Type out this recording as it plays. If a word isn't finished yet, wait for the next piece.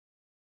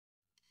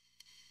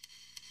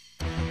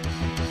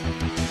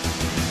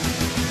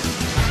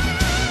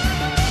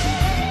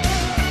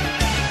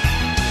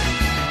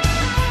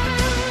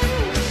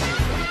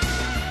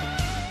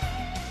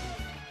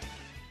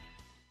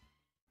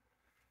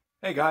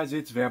Hey guys,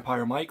 it's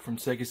Vampire Mike from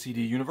Sega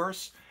CD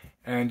Universe,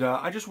 and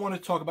I just want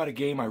to talk about a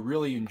game I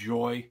really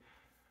enjoy,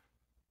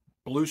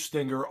 Blue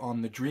Stinger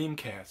on the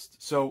Dreamcast.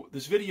 So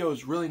this video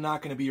is really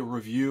not going to be a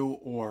review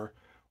or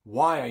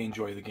why I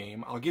enjoy the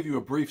game. I'll give you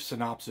a brief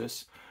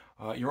synopsis.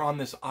 You're on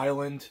this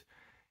island.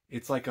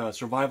 It's like a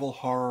survival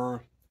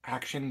horror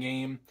action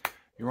game.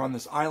 You're on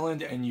this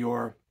island and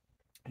you're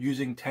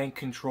using tank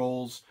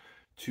controls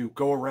to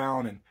go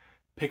around and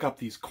pick up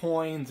these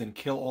coins and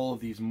kill all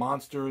of these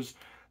monsters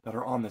that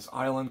are on this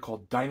island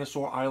called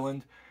Dinosaur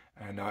Island,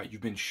 and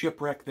you've been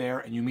shipwrecked there,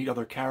 and you meet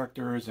other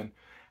characters and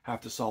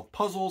have to solve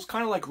puzzles,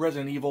 kind of like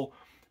Resident Evil,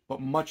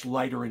 but much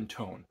lighter in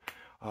tone.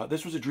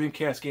 This was a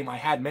Dreamcast game I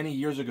had many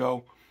years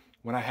ago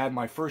when I had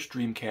my first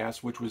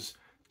Dreamcast, which was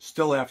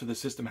still after the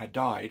system had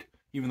died,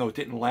 even though it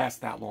didn't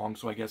last that long,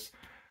 so I guess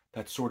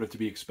that's sort of to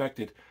be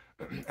expected.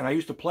 And I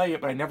used to play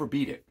it, but I never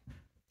beat it.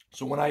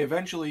 So when I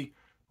eventually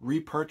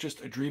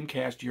repurchased a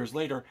Dreamcast years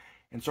later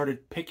and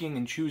started picking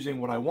and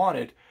choosing what I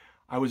wanted,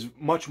 I was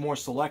much more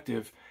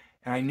selective,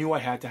 and I knew I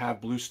had to have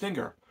Blue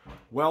Stinger.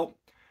 Well,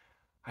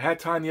 I had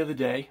time the other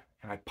day,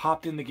 and I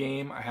popped in the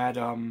game. I had,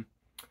 I'm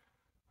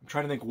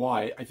trying to think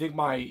why. I think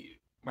my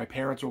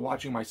parents were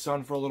watching my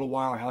son for a little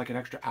while. I had like an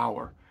extra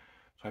hour.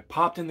 So I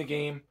popped in the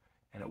game,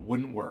 and it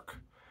wouldn't work.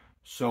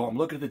 So I'm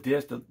looking at the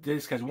disc. The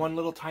disc has one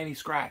little tiny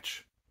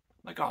scratch.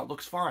 I'm like, oh, it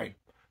looks fine.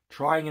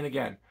 Trying it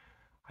again.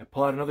 I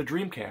pull out another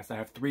Dreamcast. I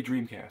have 3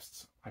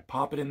 Dreamcasts. I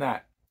pop it in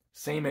that.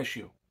 Same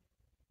issue.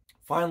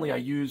 Finally, I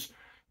use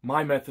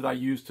my method I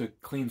use to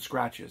clean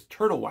scratches,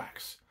 turtle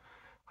wax.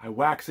 I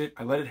wax it,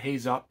 I let it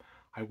haze up,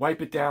 I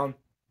wipe it down,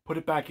 put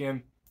it back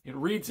in, it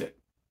reads it.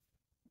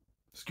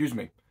 Excuse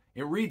me,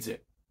 it reads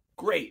it.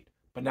 Great,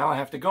 but now I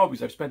have to go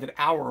because I've spent an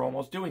hour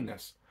almost doing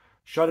this.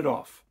 Shut it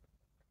off.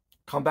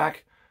 Come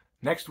back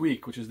next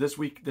week, which is this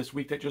week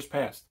that just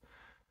passed.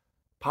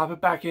 Pop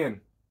it back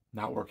in,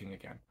 not working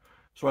again.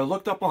 So I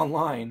looked up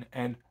online,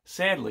 and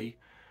sadly,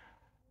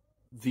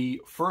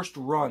 the first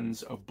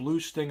runs of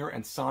Blue Stinger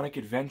and Sonic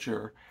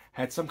Adventure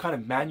had some kind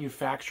of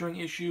manufacturing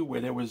issue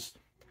where there was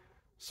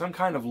some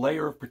kind of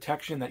layer of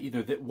protection that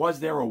either was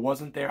there or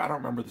wasn't there. I don't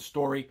remember the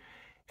story.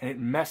 And it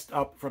messed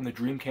up from the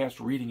Dreamcast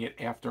reading it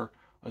after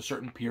a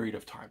certain period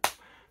of time.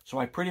 So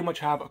I pretty much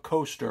have a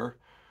coaster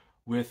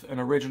with an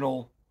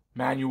original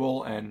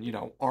manual and,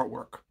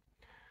 artwork.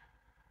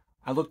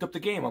 I looked up the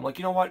game. I'm like,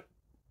 you know what?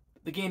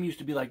 The game used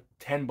to be like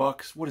 10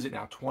 bucks. What is it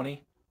now,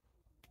 20?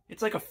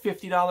 It's like a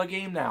 $50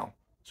 game now.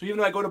 So even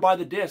though I go to buy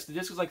the disc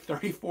is like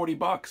 30, 40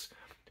 bucks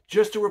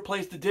just to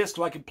replace the disc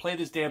so I can play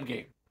this damn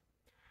game.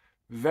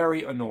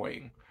 Very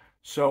annoying.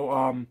 So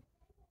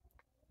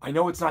I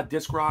know it's not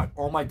disc rot.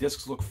 All my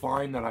discs look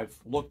fine that I've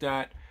looked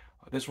at.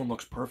 This one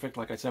looks perfect,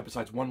 like I said,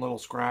 besides one little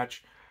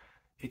scratch.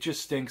 It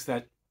just stinks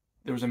that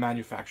there was a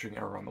manufacturing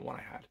error on the one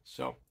I had.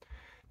 So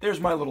there's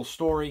my little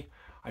story.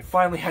 I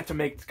finally got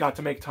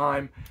to make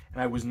time,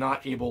 and I was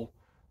not able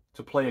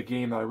to play a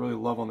game that I really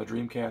love on the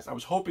Dreamcast. I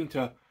was hoping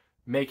to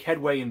make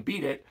headway and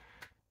beat it,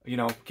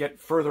 get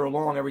further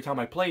along every time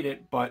I played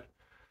it, but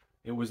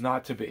it was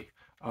not to be.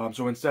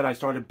 So instead I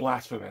started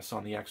Blasphemous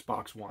on the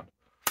Xbox One.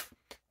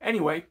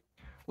 Anyway,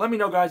 let me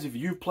know, guys, if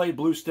you've played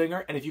Blue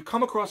Stinger, and if you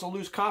come across a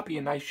loose copy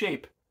in nice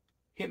shape,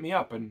 hit me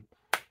up and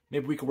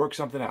maybe we can work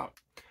something out.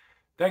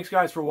 Thanks,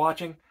 guys, for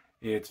watching.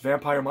 It's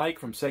Vampire Mike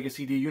from Sega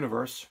CD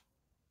Universe.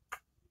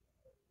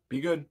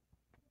 Be good.